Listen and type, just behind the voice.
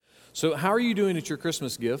So how are you doing at your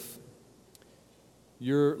Christmas gift?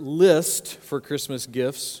 Your list for Christmas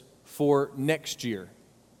gifts for next year.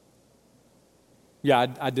 Yeah,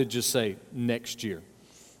 I did just say next year.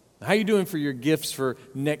 How you doing for your gifts for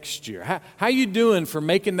next year? How you doing for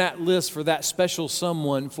making that list for that special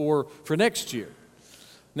someone for next year?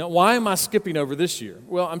 Now, why am I skipping over this year?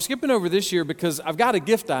 Well, I'm skipping over this year because I've got a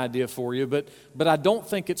gift idea for you, but I don't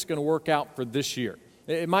think it's going to work out for this year.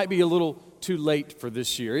 It might be a little too late for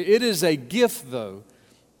this year. It is a gift, though,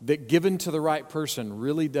 that given to the right person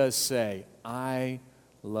really does say, I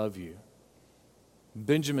love you.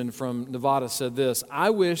 Benjamin from Nevada said this, I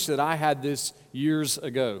wish that I had this years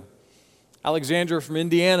ago. Alexandra from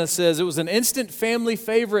Indiana says it was an instant family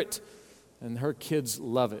favorite, and her kids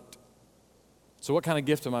love it. So what kind of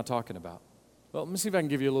gift am I talking about? Well, let me see if I can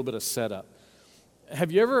give you a little bit of setup. Have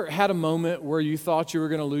you ever had a moment where you thought you were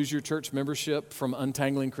going to lose your church membership from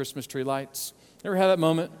untangling Christmas tree lights? Ever had that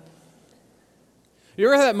moment? You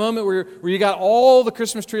ever had that moment where you got all the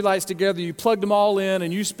Christmas tree lights together, you plugged them all in,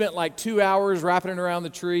 and you spent like 2 hours wrapping it around the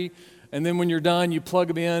tree, and then when you're done, you plug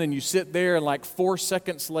them in, and you sit there, and like 4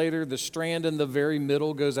 seconds later, the strand in the very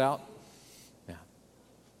middle goes out? Yeah.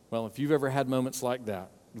 Well, if you've ever had moments like that,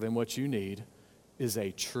 then what you need is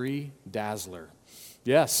a tree dazzler.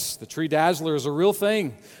 Yes, the tree dazzler is a real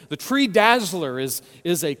thing. The tree dazzler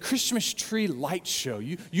is a Christmas tree light show.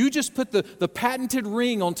 You just put the patented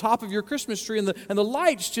ring on top of your Christmas tree, and the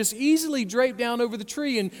lights just easily drape down over the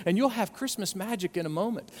tree, and you'll have Christmas magic in a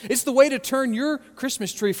moment. It's the way to turn your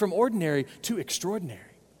Christmas tree from ordinary to extraordinary.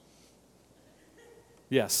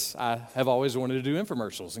 Yes, I have always wanted to do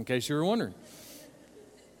infomercials, in case you were wondering.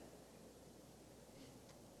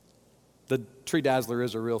 The tree dazzler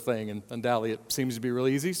is a real thing, and undoubtedly it seems to be real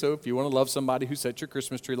easy. So if you want to love somebody who sets your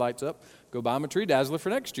Christmas tree lights up, go buy them a tree dazzler for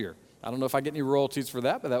next year. I don't know if I get any royalties for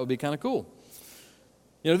that, but that would be kind of cool.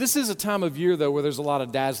 You know, this is a time of year, though, where there's a lot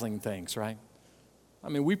of dazzling things, right? I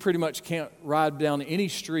mean, we pretty much can't ride down any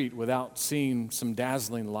street without seeing some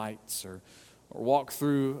dazzling lights, or walk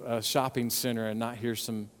through a shopping center and not hear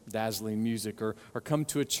some dazzling music, or come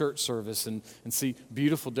to a church service and see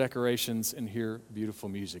beautiful decorations and hear beautiful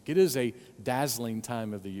music. It is a dazzling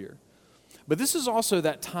time of the year. But this is also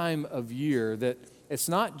that time of year that it's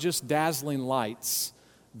not just dazzling lights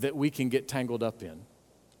that we can get tangled up in.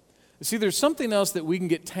 See, there's something else that we can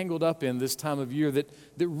get tangled up in this time of year that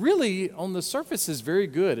really, on the surface, is very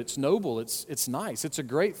good. It's noble, it's nice, it's a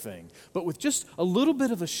great thing. But with just a little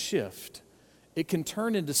bit of a shift, it can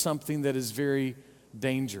turn into something that is very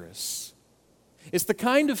dangerous. It's the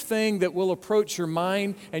kind of thing that will approach your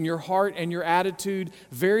mind and your heart and your attitude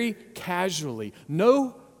very casually.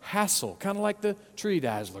 No hassle, kind of like the tree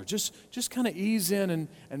dazzler. Just kind of ease in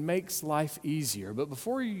and makes life easier. But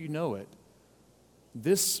before you know it,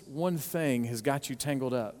 this one thing has got you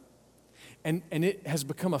tangled up. And it has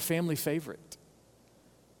become a family favorite.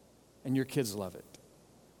 And your kids love it.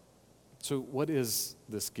 So what is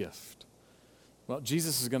this gift? Well,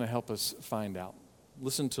 Jesus is going to help us find out.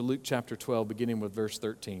 Listen to Luke chapter 12, beginning with verse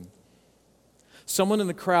 13. Someone in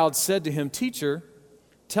the crowd said to him, "Teacher,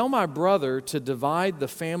 tell my brother to divide the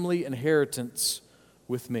family inheritance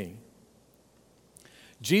with me."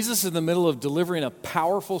 Jesus is in the middle of delivering a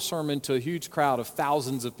powerful sermon to a huge crowd of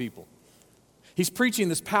thousands of people. He's preaching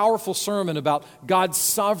this powerful sermon about God's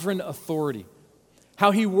sovereign authority,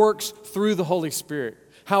 how He works through the Holy Spirit,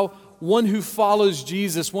 how one who follows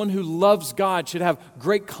Jesus, one who loves God, should have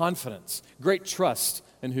great confidence, great trust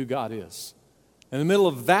in who God is. In the middle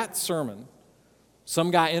of that sermon, some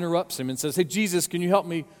guy interrupts him and says, "Hey, Jesus, can you help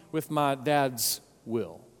me with my dad's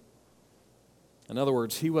will?" In other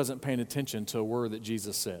words, he wasn't paying attention to a word that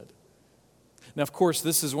Jesus said. Now, of course,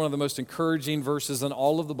 this is one of the most encouraging verses in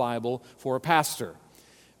all of the Bible for a pastor.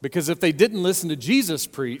 Because if they didn't listen to Jesus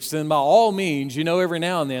preach, then by all means, every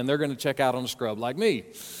now and then they're going to check out on a scrub like me.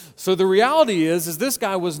 So the reality is this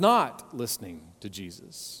guy was not listening to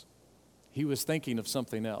Jesus. He was thinking of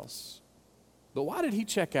something else. But why did he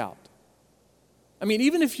check out? I mean,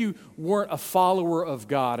 even if you weren't a follower of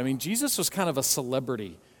God, Jesus was kind of a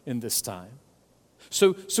celebrity in this time.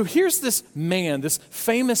 So here's this man, this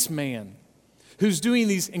famous man, who's doing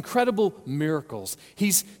these incredible miracles.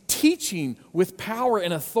 He's teaching with power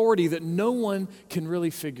and authority that no one can really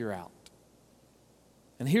figure out.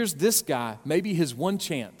 And here's this guy, maybe his one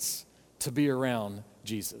chance to be around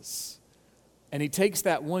Jesus. And he takes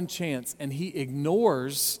that one chance and he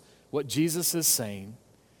ignores what Jesus is saying.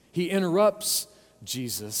 He interrupts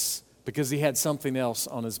Jesus because he had something else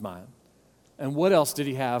on his mind. And what else did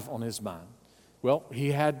he have on his mind? Well,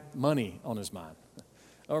 he had money on his mind.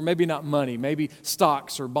 Or maybe not money, maybe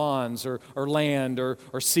stocks or bonds or land or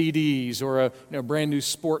CDs or a brand new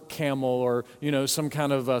sport camel or some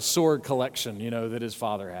kind of a sword collection that his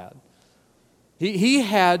father had. He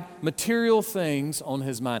had material things on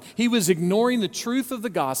his mind. He was ignoring the truth of the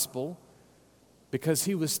gospel because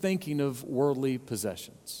he was thinking of worldly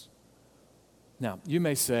possessions. Now, you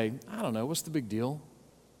may say, I don't know, what's the big deal?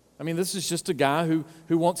 I mean, this is just a guy who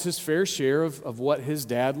wants his fair share of what his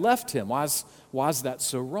dad left him. Why is that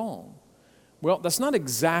so wrong? Well, that's not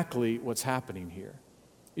exactly what's happening here.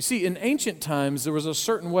 You see, in ancient times, there was a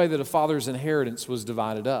certain way that a father's inheritance was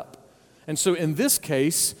divided up. And so in this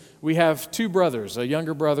case, we have two brothers, a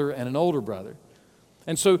younger brother and an older brother.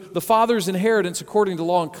 And so the father's inheritance, according to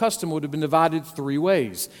law and custom, would have been divided three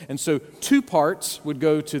ways. And so 2 parts would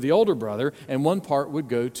go to the older brother, and 1 part would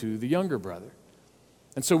go to the younger brother.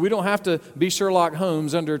 And so we don't have to be Sherlock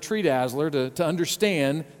Holmes under a tree dazzler to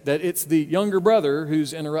understand that it's the younger brother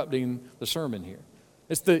who's interrupting the sermon here.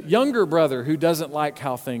 It's the younger brother who doesn't like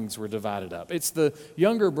how things were divided up. It's the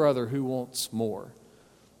younger brother who wants more.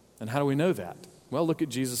 And how do we know that? Well, look at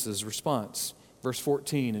Jesus' response, verse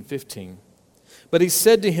 14 and 15. But he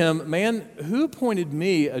said to him, man, who appointed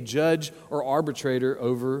me a judge or arbitrator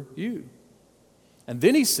over you? And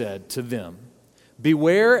then he said to them,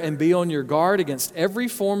 beware and be on your guard against every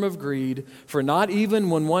form of greed, for not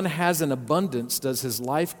even when one has an abundance does his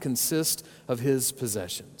life consist of his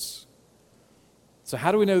possessions. So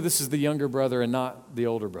how do we know this is the younger brother and not the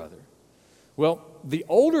older brother? Well, the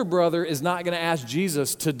older brother is not going to ask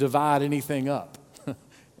Jesus to divide anything up.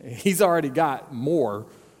 He's already got more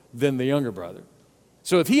than the younger brother.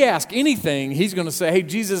 So if he asks anything, he's going to say, hey,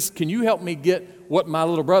 Jesus, can you help me get what my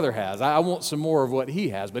little brother has? I want some more of what he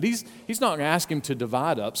has. But he's not going to ask him to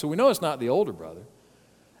divide up. So we know it's not the older brother.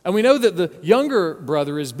 And we know that the younger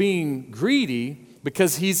brother is being greedy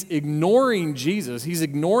because he's ignoring Jesus. He's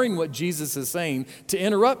ignoring what Jesus is saying to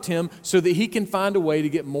interrupt him so that he can find a way to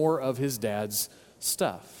get more of his dad's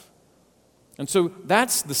stuff. And so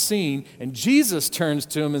that's the scene, and Jesus turns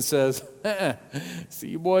to him and says, see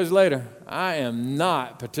you boys later. I am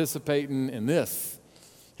not participating in this.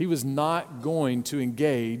 He was not going to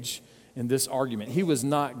engage in this argument. He was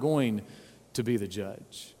not going to be the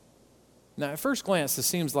judge. Now, at first glance, this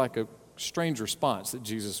seems like a strange response that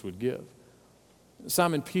Jesus would give.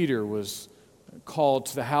 Simon Peter was called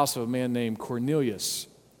to the house of a man named Cornelius.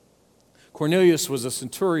 Cornelius was a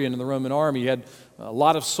centurion in the Roman army. He had a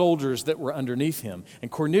lot of soldiers that were underneath him. And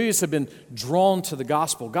Cornelius had been drawn to the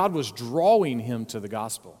gospel. God was drawing him to the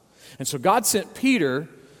gospel. And so God sent Peter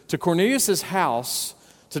to Cornelius' house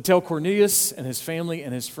to tell Cornelius and his family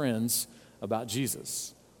and his friends about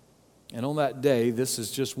Jesus. And on that day, this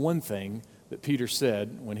is just one thing that Peter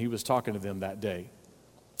said when he was talking to them that day.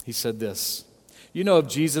 He said this, you know of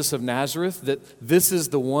Jesus of Nazareth, that this is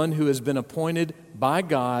the one who has been appointed by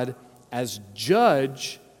God as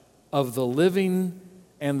judge of the living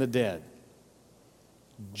and the dead.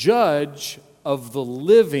 Judge of the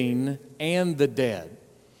living and the dead.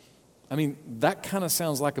 I mean, that kind of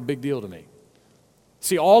sounds like a big deal to me.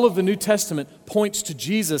 See, all of the New Testament points to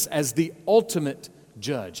Jesus as the ultimate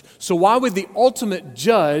judge. So why would the ultimate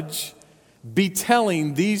judge be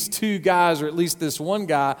telling these two guys, or at least this one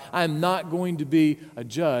guy, I'm not going to be a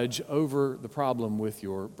judge over the problem with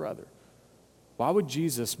your brother? Why would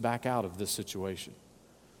Jesus back out of this situation?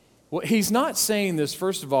 Well, he's not saying this,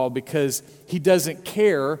 first of all, because he doesn't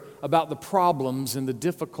care about the problems and the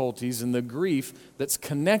difficulties and the grief that's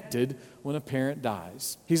connected when a parent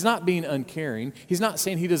dies. He's not being uncaring. He's not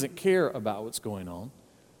saying he doesn't care about what's going on.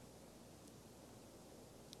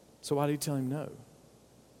 So why did he tell him no?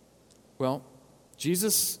 Well,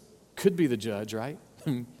 Jesus could be the judge, right?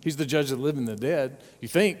 He's the judge of the living and the dead. You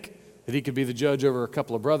think that he could be the judge over a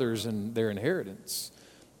couple of brothers and their inheritance.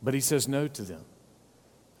 But he says no to them.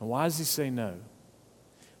 And why does he say no?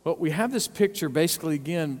 Well, we have this picture basically,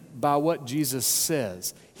 again, by what Jesus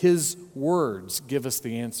says. His words give us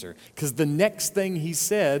the answer. Because the next thing he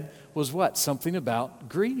said was what? Something about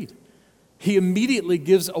greed. He immediately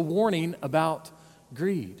gives a warning about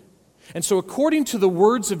greed. And so according to the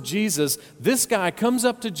words of Jesus, this guy comes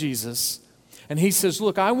up to Jesus and he says,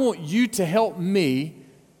 look, I want you to help me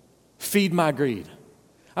feed my greed.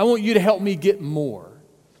 I want you to help me get more.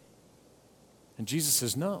 And Jesus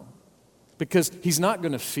says no, because he's not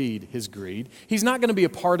going to feed his greed. He's not going to be a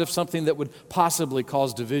part of something that would possibly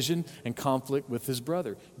cause division and conflict with his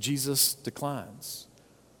brother. Jesus declines.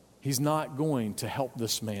 He's not going to help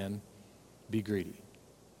this man be greedy.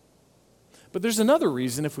 But there's another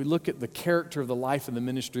reason, if we look at the character of the life and the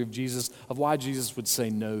ministry of Jesus, of why Jesus would say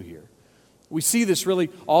no here. We see this really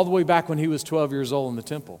all the way back when he was 12 years old in the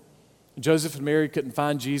temple. Joseph and Mary couldn't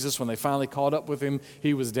find Jesus. When they finally caught up with him,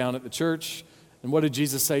 he was down at the church. And what did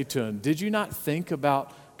Jesus say to him? Did you not think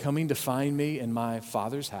about coming to find me in my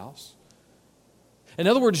Father's house? In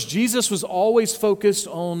other words, Jesus was always focused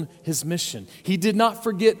on his mission. He did not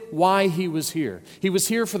forget why he was here. He was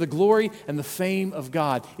here for the glory and the fame of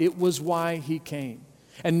God. It was why he came.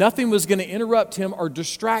 And nothing was going to interrupt him or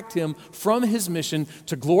distract him from his mission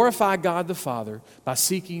to glorify God the Father by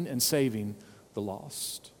seeking and saving the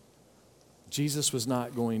lost. Jesus was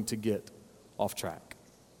not going to get off track.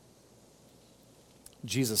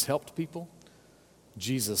 Jesus helped people.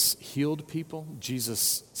 Jesus healed people.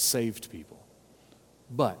 Jesus saved people.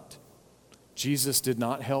 But Jesus did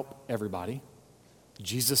not help everybody.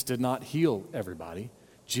 Jesus did not heal everybody.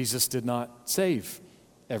 Jesus did not save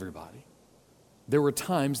everybody. There were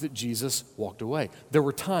times that Jesus walked away. There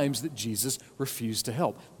were times that Jesus refused to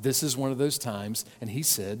help. This is one of those times, and he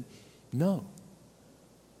said no.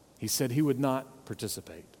 He said he would not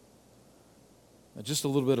participate. Now, just a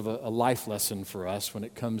little bit of a life lesson for us when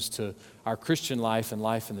it comes to our Christian life and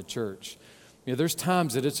life in the church. There's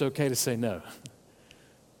times that it's okay to say no.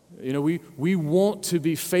 We want to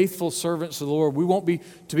be faithful servants of the Lord. We want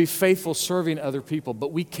to be faithful serving other people,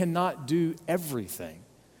 but we cannot do everything.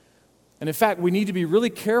 And in fact, we need to be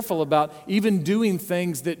really careful about even doing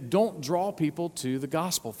things that don't draw people to the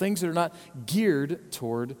gospel, things that are not geared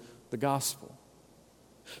toward the gospel.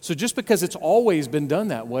 So just because it's always been done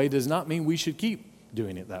that way does not mean we should keep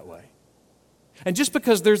doing it that way. And just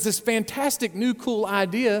because there's this fantastic new cool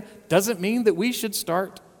idea doesn't mean that we should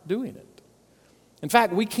start doing it. In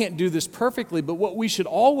fact, we can't do this perfectly, but what we should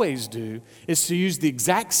always do is to use the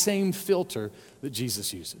exact same filter that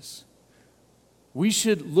Jesus uses. We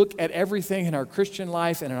should look at everything in our Christian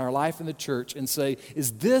life and in our life in the church and say,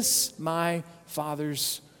 is this my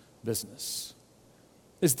Father's business?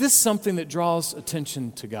 Is this something that draws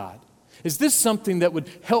attention to God? Is this something that would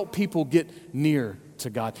help people get near to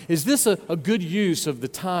God? Is this a good use of the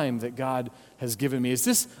time that God has given me? Is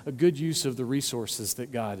this a good use of the resources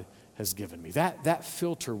that God has given me? That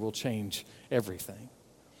filter will change everything.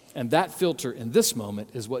 And that filter in this moment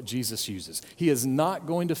is what Jesus uses. He is not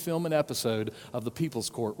going to film an episode of The People's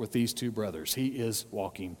Court with these two brothers. He is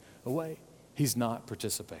walking away. He's not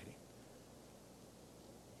participating.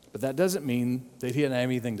 But that doesn't mean that he didn't have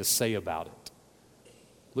anything to say about it.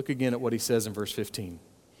 Look again at what he says in verse 15.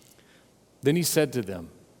 Then he said to them,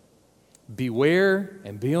 beware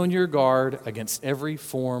and be on your guard against every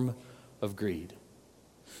form of greed.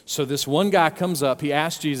 So this one guy comes up, he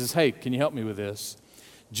asks Jesus, hey, can you help me with this?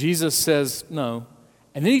 Jesus says no,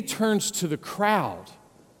 and then he turns to the crowd,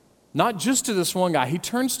 not just to this one guy. He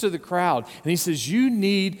turns to the crowd and he says, you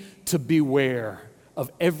need to beware of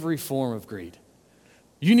every form of greed.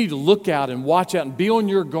 You need to look out and watch out and be on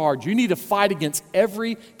your guard. You need to fight against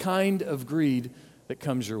every kind of greed that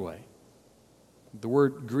comes your way. The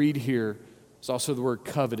word greed here is also the word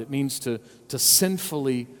covet. It means to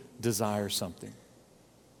sinfully desire something.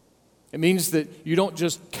 It means that you don't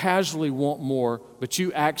just casually want more, but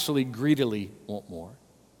you actually greedily want more.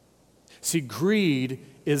 See, greed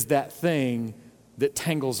is that thing that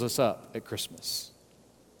tangles us up at Christmas.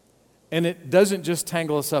 And it doesn't just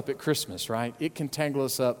tangle us up at Christmas, right? It can tangle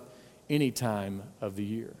us up any time of the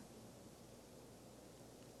year.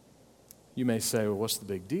 You may say, well, what's the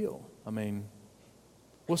big deal? I mean,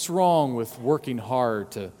 what's wrong with working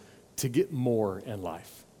hard to get more in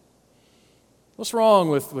life? What's wrong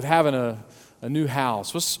with having a new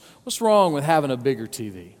house? What's wrong with having a bigger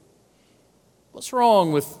TV? What's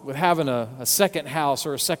wrong with having a second house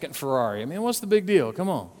or a second Ferrari? I mean, what's the big deal? Come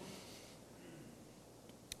on.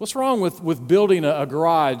 What's wrong with building a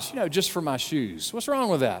garage, just for my shoes? What's wrong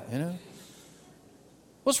with that,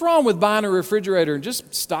 What's wrong with buying a refrigerator and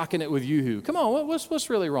just stocking it with Yoo-hoo? Come on, what's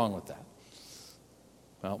really wrong with that?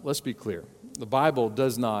 Well, let's be clear. The Bible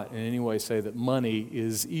does not in any way say that money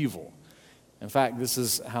is evil. In fact, this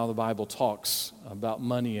is how the Bible talks about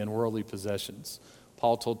money and worldly possessions.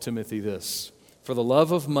 Paul told Timothy this, for the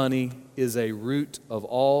love of money is a root of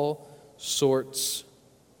all sorts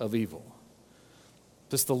of evil.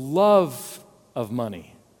 It's the love of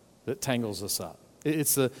money that tangles us up.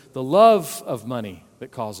 It's the love of money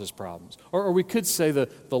that causes problems. Or we could say the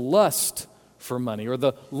lust for money or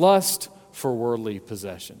the lust for worldly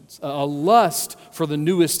possessions, a lust for the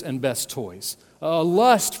newest and best toys, a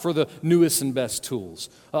lust for the newest and best tools,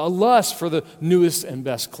 a lust for the newest and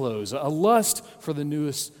best clothes, a lust for the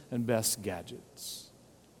newest and best gadgets.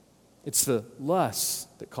 It's the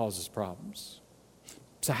lust that causes problems.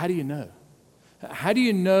 So how do you know? How do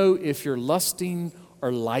you know if you're lusting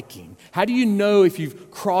or liking? How do you know if you've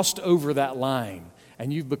crossed over that line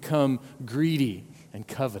and you've become greedy and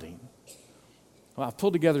coveting? Well, I've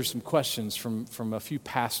pulled together some questions from a few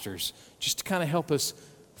pastors just to kind of help us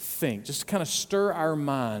think, just to kind of stir our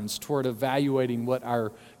minds toward evaluating what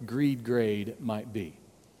our greed grade might be.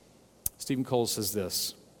 Stephen Cole says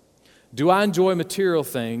this: do I enjoy material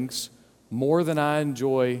things more than I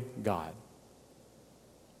enjoy God?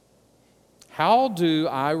 How do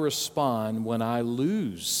I respond when I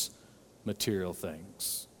lose material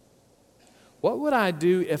things? What would I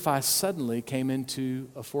do if I suddenly came into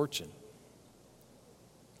a fortune?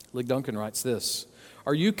 Lig Duncan writes this: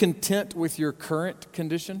 are you content with your current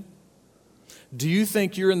condition? Do you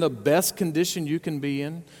think you're in the best condition you can be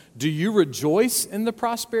in? Do you rejoice in the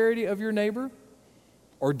prosperity of your neighbor?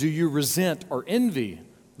 Or do you resent or envy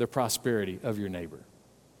the prosperity of your neighbor?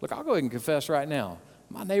 Look, I'll go ahead and confess right now.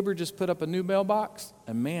 My neighbor just put up a new mailbox,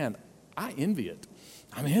 and man, I envy it.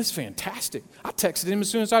 I mean, it's fantastic. I texted him as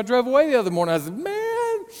soon as I drove away the other morning. I said,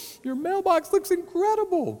 man, your mailbox looks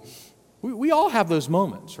incredible. We all have those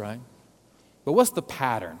moments, right? But what's the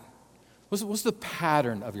pattern? What's the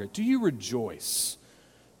pattern of do you rejoice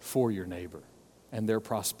for your neighbor and their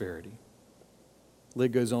prosperity?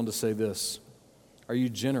 Lig goes on to say this: are you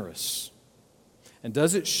generous? And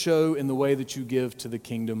does it show in the way that you give to the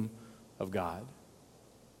kingdom of God?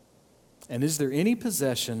 And is there any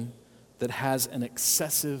possession that has an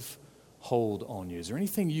excessive hold on you? Is there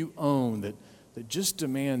anything you own that just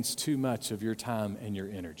demands too much of your time and your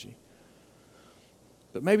energy?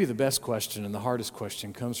 But maybe the best question and the hardest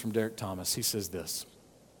question comes from Derek Thomas. He says this: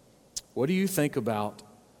 what do you think about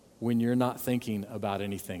when you're not thinking about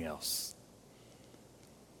anything else?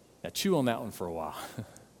 Now, chew on that one for a while.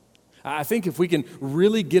 I think if we can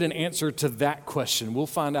really get an answer to that question, we'll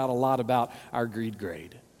find out a lot about our greed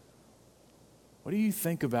grade. What do you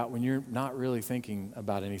think about when you're not really thinking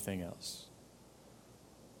about anything else?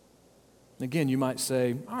 Again, you might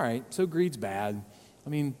say, all right, so greed's bad. I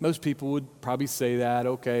mean, most people would probably say that,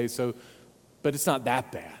 okay, but it's not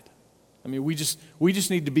that bad. I mean, we just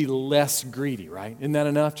need to be less greedy, right? Isn't that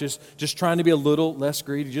enough? Just trying to be a little less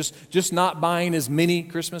greedy, just not buying as many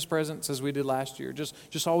Christmas presents as we did last year,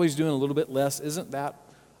 just always doing a little bit less. Isn't that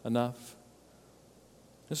enough?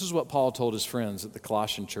 This is what Paul told his friends at the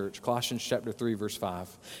Colossian church, Colossians chapter 3, verse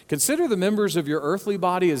 5. Consider the members of your earthly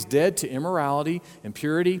body as dead to immorality,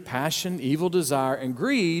 impurity, passion, evil desire, and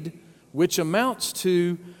greed, which amounts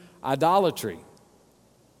to idolatry.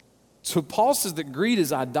 So Paul says that greed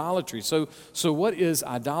is idolatry. So what is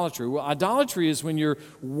idolatry? Well, idolatry is when you're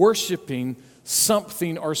worshiping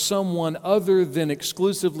something or someone other than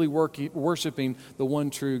exclusively worshiping the one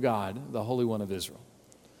true God, the Holy One of Israel.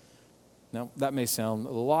 Now, that may sound a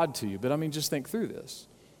little odd to you, but I mean, just think through this.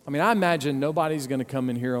 I mean, I imagine nobody's going to come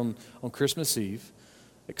in here on Christmas Eve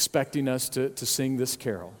expecting us to sing this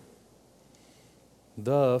carol.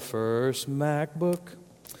 The first MacBook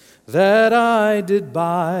that I did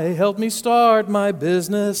buy helped me start my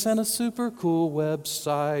business and a super cool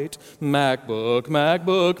website. MacBook,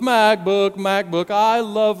 MacBook, MacBook, MacBook, I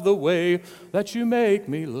love the way that you make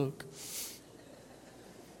me look.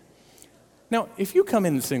 Now, if you come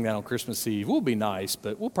in and sing that on Christmas Eve, we'll be nice,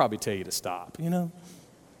 but we'll probably tell you to stop, you know?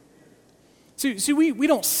 See, we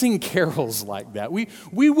don't sing carols like that. We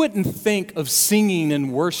wouldn't think of singing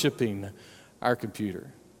and worshiping our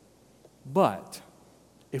computer. But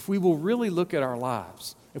if we will really look at our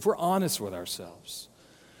lives, if we're honest with ourselves,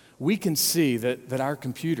 we can see that our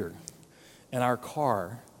computer and our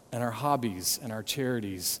car and our hobbies and our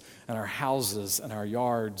charities and our houses and our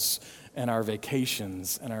yards and our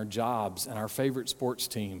vacations and our jobs and our favorite sports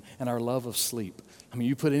team and our love of sleep. I mean,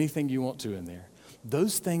 you put anything you want to in there.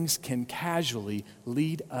 Those things can casually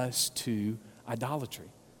lead us to idolatry.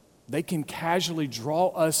 They can casually draw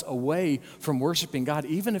us away from worshiping God,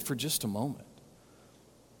 even if for just a moment.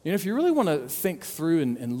 You know, if you really want to think through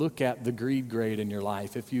and look at the greed grade in your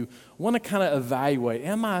life, if you want to kind of evaluate,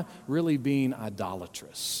 am I really being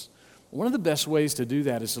idolatrous? One of the best ways to do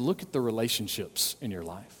that is to look at the relationships in your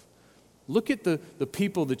life. Look at the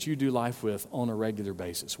people that you do life with on a regular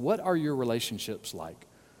basis. What are your relationships like?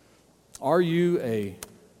 Are you a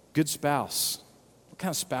good spouse? What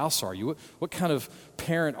kind of spouse are you? What kind of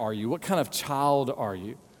parent are you? What kind of child are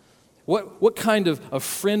you? What kind of a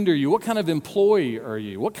friend are you? What kind of employee are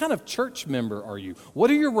you? What kind of church member are you?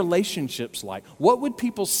 What are your relationships like? What would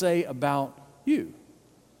people say about you?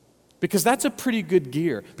 Because that's a pretty good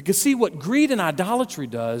gear. Because see, what greed and idolatry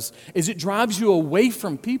does is it drives you away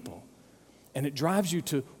from people. And it drives you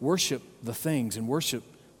to worship the things and worship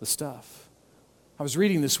the stuff. I was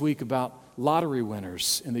reading this week about lottery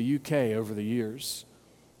winners in the UK over the years.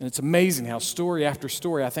 And it's amazing how story after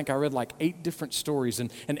story, I think I read like 8 different stories,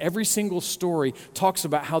 and every single story talks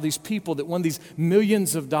about how these people that won these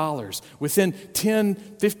millions of dollars, within 10,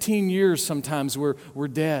 15 years sometimes were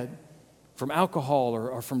dead from alcohol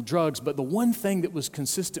or from drugs. But the one thing that was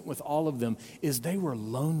consistent with all of them is they were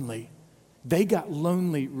lonely. They got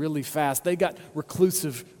lonely really fast. They got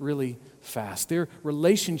reclusive really fast. Their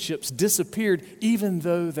relationships disappeared even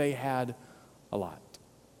though they had a lot.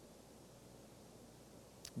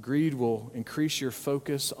 Greed will increase your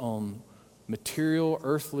focus on material,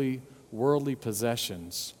 earthly, worldly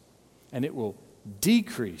possessions, and it will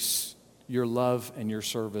decrease your love and your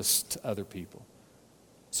service to other people.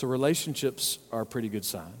 So relationships are a pretty good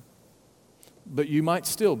sign. But you might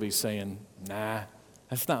still be saying, nah,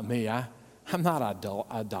 that's not me. I'm not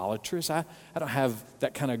idolatrous. I don't have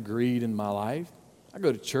that kind of greed in my life. I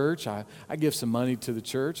go to church. I give some money to the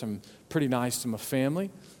church. I'm pretty nice to my family.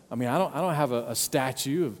 I mean, I don't have a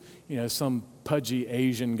statue of, some pudgy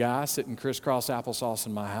Asian guy sitting crisscross applesauce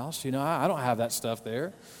in my house. I don't have that stuff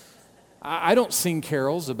there. I don't sing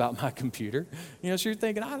carols about my computer. So you're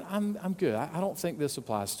thinking, I'm good. I don't think this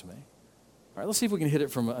applies to me. All right, let's see if we can hit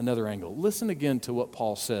it from another angle. Listen again to what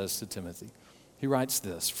Paul says to Timothy. He writes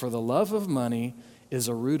this: "For the love of money is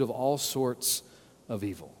a root of all sorts of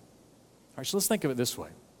evil." All right, so let's think of it this way.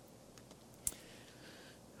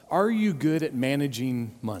 Are you good at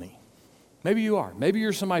managing money? Maybe you are. Maybe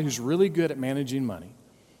you're somebody who's really good at managing money.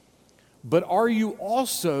 But are you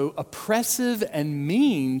also oppressive and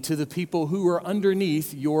mean to the people who are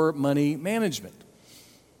underneath your money management?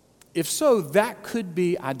 If so, that could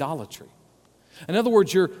be idolatry. In other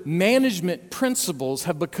words, your management principles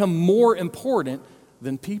have become more important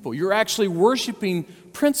than people. You're actually worshiping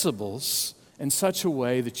principles in such a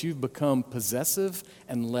way that you've become possessive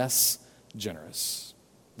and less generous.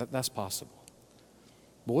 That's possible.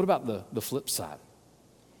 But what about the flip side?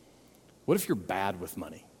 What if you're bad with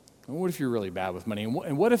money? And what if you're really bad with money?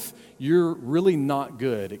 And what if you're really not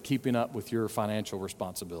good at keeping up with your financial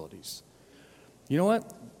responsibilities? You know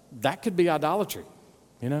what? That could be idolatry.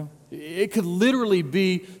 It could literally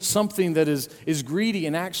be something that is greedy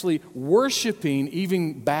and actually worshiping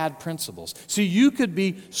even bad principles. So you could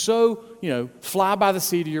be so, fly by the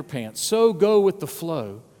seat of your pants, so go with the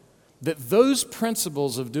flow, that those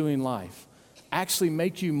principles of doing life actually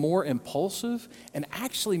make you more impulsive and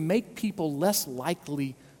actually make people less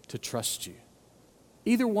likely to trust you.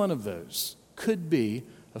 Either one of those could be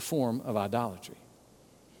a form of idolatry.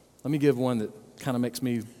 Let me give one that kind of makes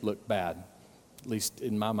me look bad. At least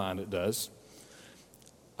in my mind it does.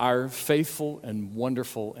 Our faithful and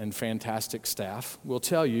wonderful and fantastic staff will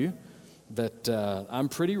tell you that I'm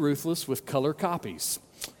pretty ruthless with color copies.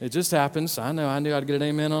 It just happens. I knew I'd get an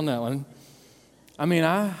amen on that one. I mean,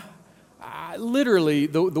 I literally,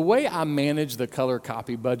 the way I manage the color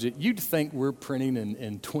copy budget, you'd think we're printing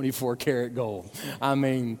in 24 karat gold. I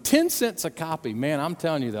mean, 10 cents a copy. Man, I'm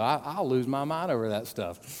telling you though, I'll lose my mind over that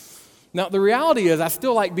stuff. Now, the reality is I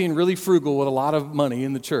still like being really frugal with a lot of money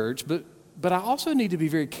in the church, but I also need to be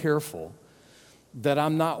very careful that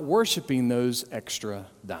I'm not worshiping those extra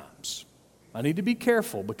dimes. I need to be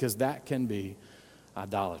careful because that can be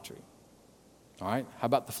idolatry. All right? How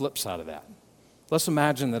about the flip side of that? Let's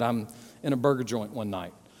imagine that I'm in a burger joint one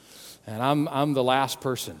night, and I'm the last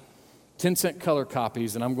person. 10-cent color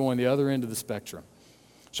copies, and I'm going the other end of the spectrum.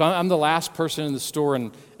 So I'm the last person in the store,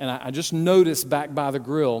 and I just noticed back by the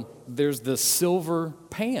grill, there's the silver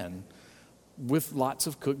pan with lots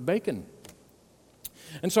of cooked bacon.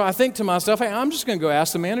 And so I think to myself, hey, I'm just going to go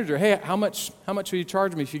ask the manager, hey, how much will you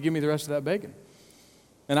charge me if you give me the rest of that bacon?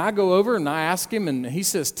 And I go over and I ask him, and he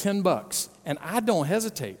says $10, and I don't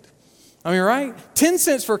hesitate. I mean, right? 10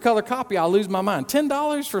 cents for a color copy, I'll lose my mind.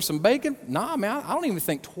 $10 for some bacon? Nah, man, I don't even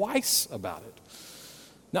think twice about it.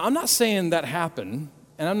 Now, I'm not saying that happened,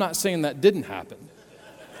 and I'm not saying that didn't happen.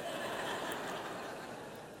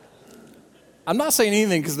 I'm not saying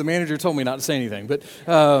anything because the manager told me not to say anything, but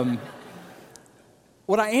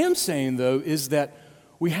what I am saying, though, is that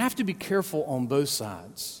we have to be careful on both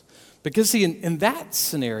sides. Because, see, in that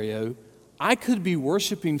scenario, I could be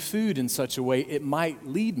worshiping food in such a way it might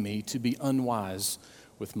lead me to be unwise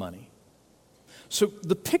with money. So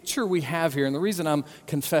the picture we have here, and the reason I'm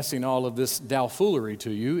confessing all of this dowfoolery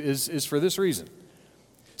to you is for this reason.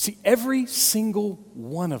 See, every single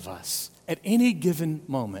one of us at any given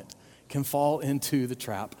moment can fall into the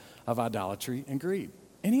trap of idolatry and greed.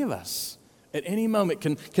 Any of us at any moment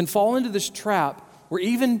can fall into this trap where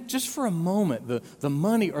even just for a moment, the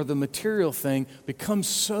money or the material thing becomes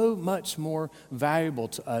so much more valuable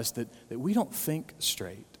to us that we don't think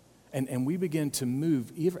straight. And we begin to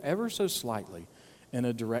move ever so slightly in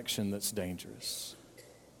a direction that's dangerous.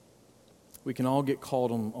 We can all get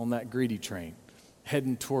caught on that greedy train,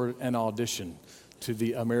 heading toward an audition to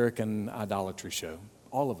the American Idolatry show.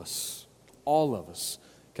 All of us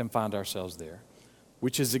can find ourselves there,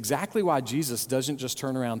 which is exactly why Jesus doesn't just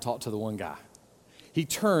turn around and talk to the one guy. He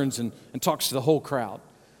turns and talks to the whole crowd.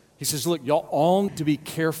 He says, look, y'all all need to be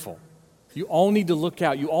careful. You all need to look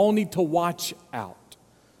out. You all need to watch out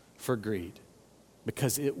for greed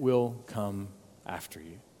because it will come after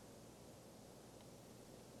you.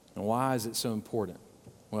 And why is it so important?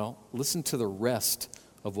 Well, listen to the rest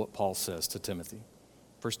of what Paul says to Timothy.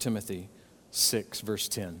 1 Timothy 6, verse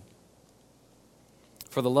 10.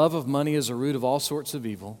 For the love of money is a root of all sorts of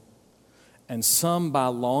evil, and some by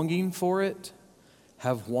longing for it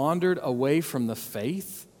have wandered away from the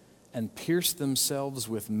faith and pierced themselves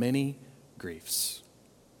with many griefs.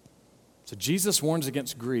 So Jesus warns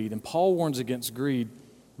against greed, and Paul warns against greed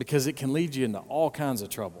because it can lead you into all kinds of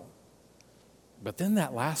trouble. But then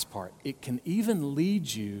that last part, it can even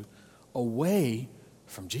lead you away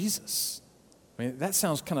from Jesus. I mean, that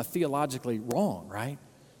sounds kind of theologically wrong, right?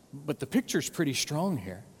 But the picture's pretty strong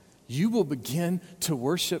here. You will begin to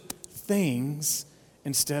worship things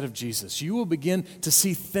instead of Jesus. You will begin to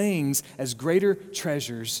see things as greater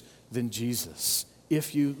treasures than Jesus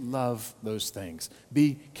if you love those things.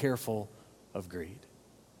 Be careful of greed.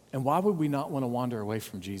 And why would we not want to wander away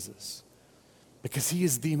from Jesus? Because he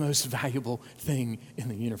is the most valuable thing in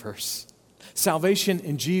the universe. Salvation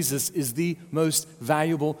in Jesus is the most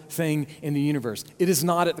valuable thing in the universe. It is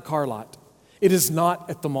not at the car lot. It is not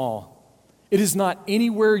at the mall. It is not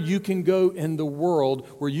anywhere you can go in the world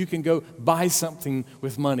where you can go buy something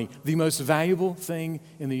with money. The most valuable thing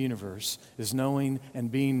in the universe is knowing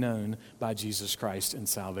and being known by Jesus Christ in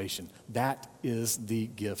salvation. That is the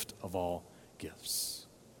gift of all gifts.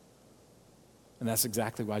 And that's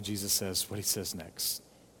exactly why Jesus says what he says next.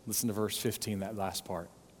 Listen to verse 15, that last part.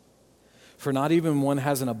 For not even one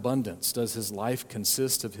has an abundance does his life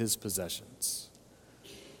consist of his possessions.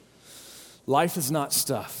 Life is not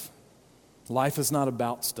stuff. Life is not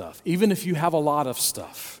about stuff. Even if you have a lot of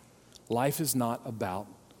stuff, life is not about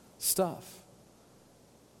stuff.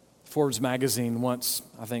 Forbes magazine once,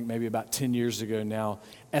 I think maybe about 10 years ago now,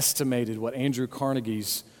 estimated what Andrew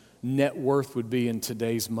Carnegie's net worth would be in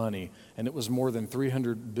today's money, and it was more than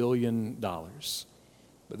 $300 billion. But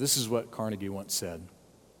this is what Carnegie once said.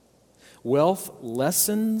 Wealth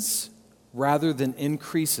lessens rather than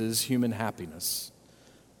increases human happiness.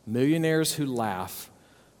 Millionaires who laugh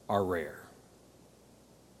are rare.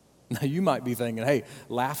 Now you might be thinking, hey,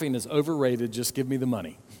 laughing is overrated, just give me the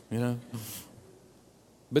money, you know?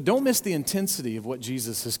 But don't miss the intensity of what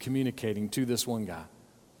Jesus is communicating to this one guy.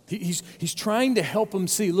 He's trying to help him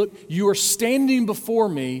see, look, you are standing before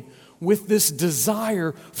me with this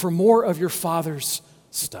desire for more of your Father's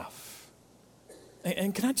stuff.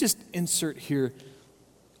 And can I just insert here,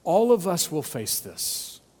 all of us will face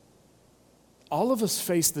this. All of us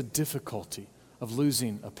face the difficulty of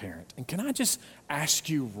losing a parent. And can I just ask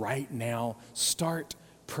you right now, start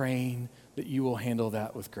praying that you will handle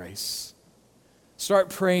that with grace. Start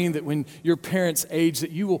praying that when your parents age,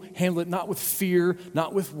 that you will handle it not with fear,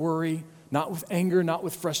 not with worry, not with anger, not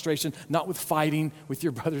with frustration, not with fighting with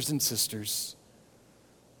your brothers and sisters,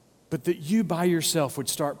 but that you by yourself would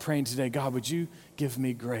start praying today, God, would you give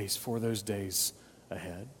me grace for those days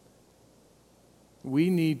ahead? We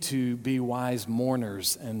need to be wise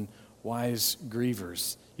mourners and wise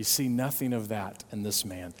grievers. You see nothing of that in this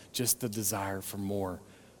man, just the desire for more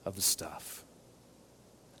of the stuff.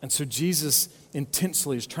 And so Jesus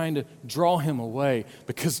intensely is trying to draw him away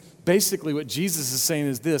because basically what Jesus is saying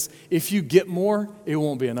is this: if you get more, it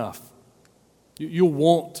won't be enough. You'll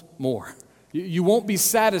want more. You won't be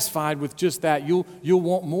satisfied with just that. You'll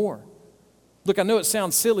want more. Look, I know it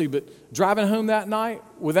sounds silly, but driving home that night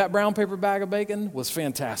with that brown paper bag of bacon was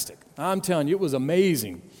fantastic. I'm telling you, it was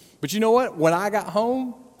amazing. But you know what? When I got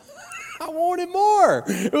home, I wanted more.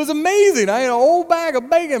 It was amazing. I had an old bag of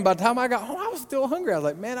bacon. By the time I got home, I was still hungry. I was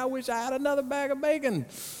like, man, I wish I had another bag of bacon.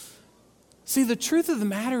 See, the truth of the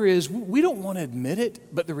matter is we don't want to admit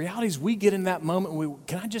it, but the reality is we get in that moment,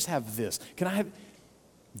 can I just have this?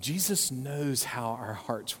 Jesus knows how our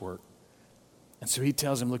hearts work. And so he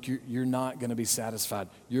tells him, look, you're not going to be satisfied.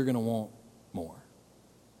 You're going to want more.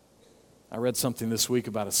 I read something this week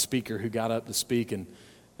about a speaker who got up to speak, and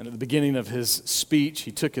at the beginning of his speech,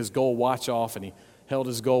 he took his gold watch off and he held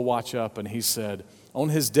his gold watch up and he said, on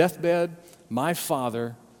his deathbed, my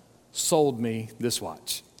father sold me this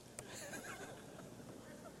watch.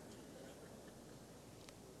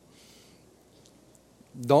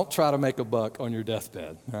 Don't try to make a buck on your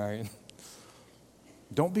deathbed, all right?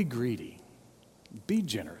 Don't be greedy. Be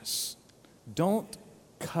generous. Don't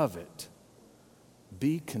covet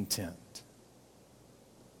be content.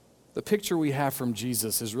 The picture we have from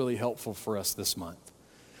Jesus is really helpful for us this month.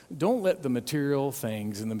 Don't let the material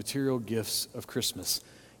things and the material gifts of Christmas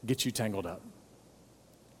get you tangled up.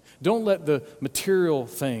 Don't let the material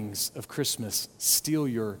things of Christmas steal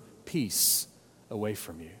your peace away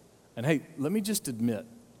from you. And hey, let me just admit,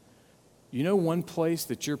 you know one place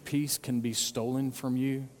that your peace can be stolen from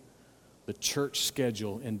you? The church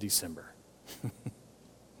schedule in December.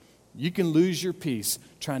 You can lose your peace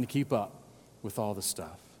trying to keep up with all the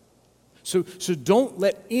stuff. So don't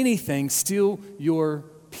let anything steal your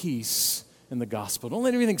peace in the gospel. Don't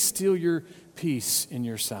let anything steal your peace in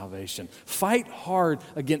your salvation. Fight hard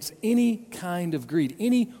against any kind of greed,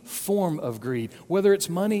 any form of greed, whether it's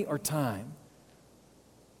money or time.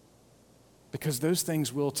 Because those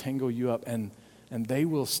things will tangle you up and they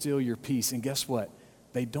will steal your peace. And guess what?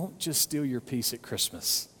 They don't just steal your peace at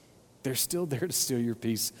Christmas. They're still there to steal your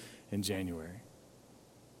peace in January.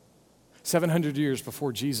 700 years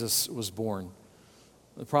before Jesus was born,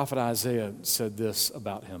 the prophet Isaiah said this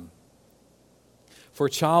about him. For a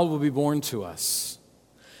child will be born to us.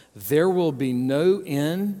 There will be no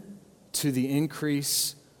end to the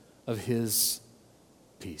increase of his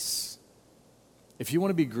peace. If you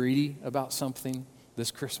want to be greedy about something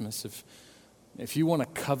this Christmas, if you want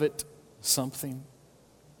to covet something,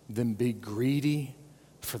 then be greedy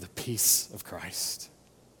for the peace of Christ.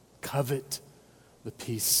 Covet the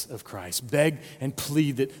peace of Christ. Beg and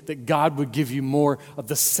plead that God would give you more of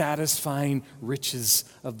the satisfying riches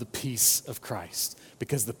of the peace of Christ.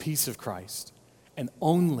 Because the peace of Christ, and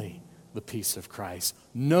only the peace of Christ,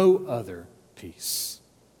 no other peace,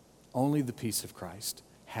 only the peace of Christ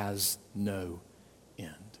has no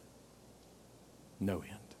end. No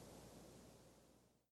end.